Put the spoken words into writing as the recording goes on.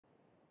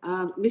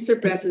Mr. Thank you so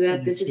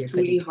President, this much, is dear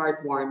truly colleague.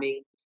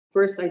 heartwarming.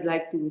 First, I'd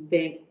like to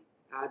thank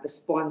the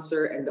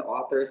sponsor and the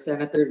author,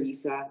 Senator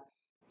Risa,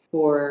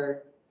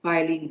 for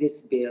filing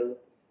this bill.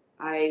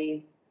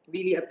 I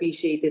really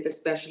appreciate it,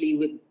 especially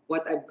with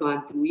what I've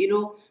gone through. You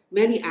know,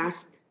 many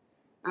ask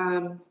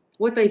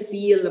what I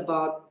feel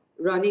about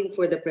running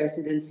for the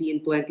presidency in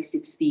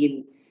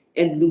 2016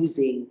 and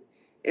losing.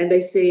 And I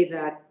say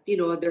that, you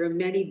know, there are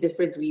many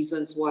different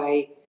reasons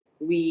why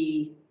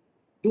we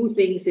do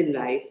things in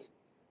life,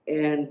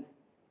 and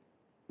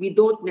we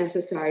don't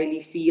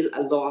necessarily feel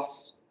a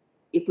loss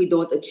if we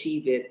don't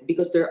achieve it,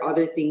 because there are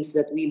other things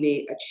that we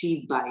may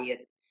achieve by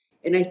it.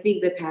 And I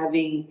think that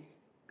having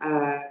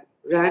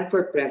ran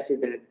for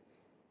president,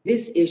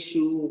 this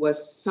issue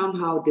was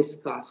somehow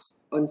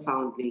discussed on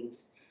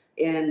foundlings.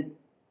 And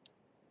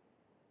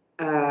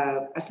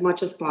as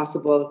much as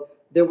possible,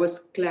 there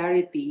was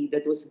clarity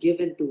that was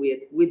given to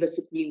it with the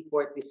Supreme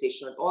Court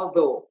decision,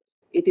 although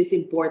it is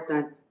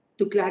important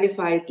to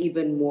clarify it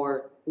even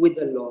more with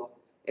the law.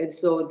 And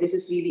so this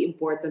is really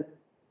important,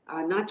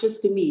 not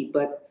just to me,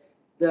 but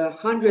the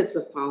hundreds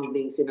of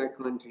foundlings in our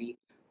country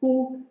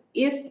who,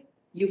 if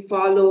you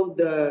follow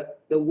the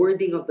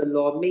wording of the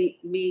law,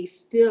 may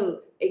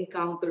still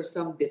encounter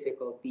some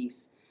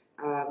difficulties.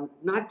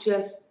 Not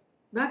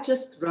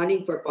just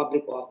running for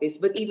public office,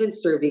 but even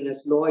serving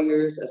as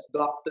lawyers, as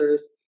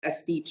doctors,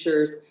 as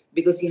teachers,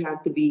 because you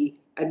have to be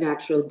a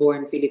natural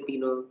born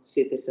Filipino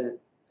citizen.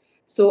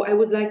 So I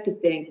would like to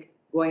thank,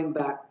 going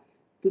back,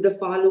 to the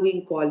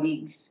following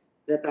colleagues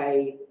that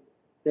I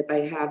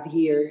have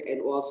here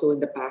and also in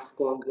the past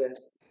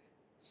Congress.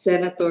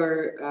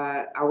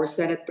 Our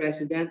Senate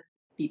President,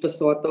 Tito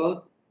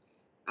Soto,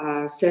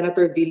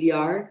 Senator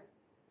Villar,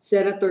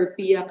 Senator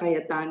Pia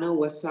Cayetano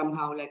was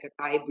somehow like a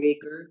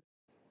tiebreaker.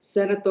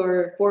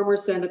 Former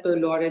Senator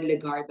Lauren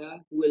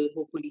Legarda, who will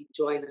hopefully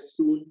join us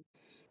soon.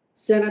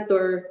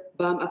 Senator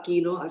Bam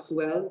Aquino as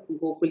well, who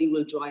hopefully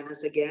will join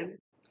us again.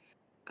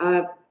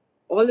 Uh,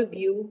 all of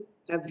you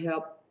have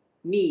helped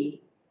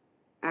me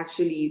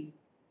actually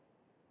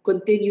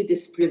continue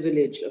this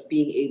privilege of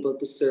being able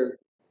to serve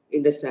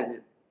in the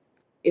Senate.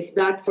 If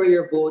not for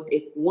your vote,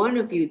 if one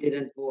of you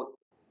didn't vote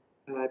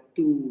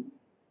to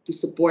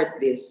support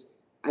this,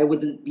 I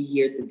wouldn't be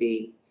here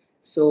today.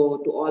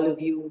 So to all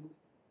of you,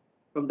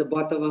 from the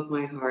bottom of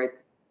my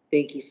heart,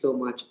 thank you so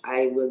much.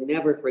 I will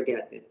never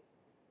forget it.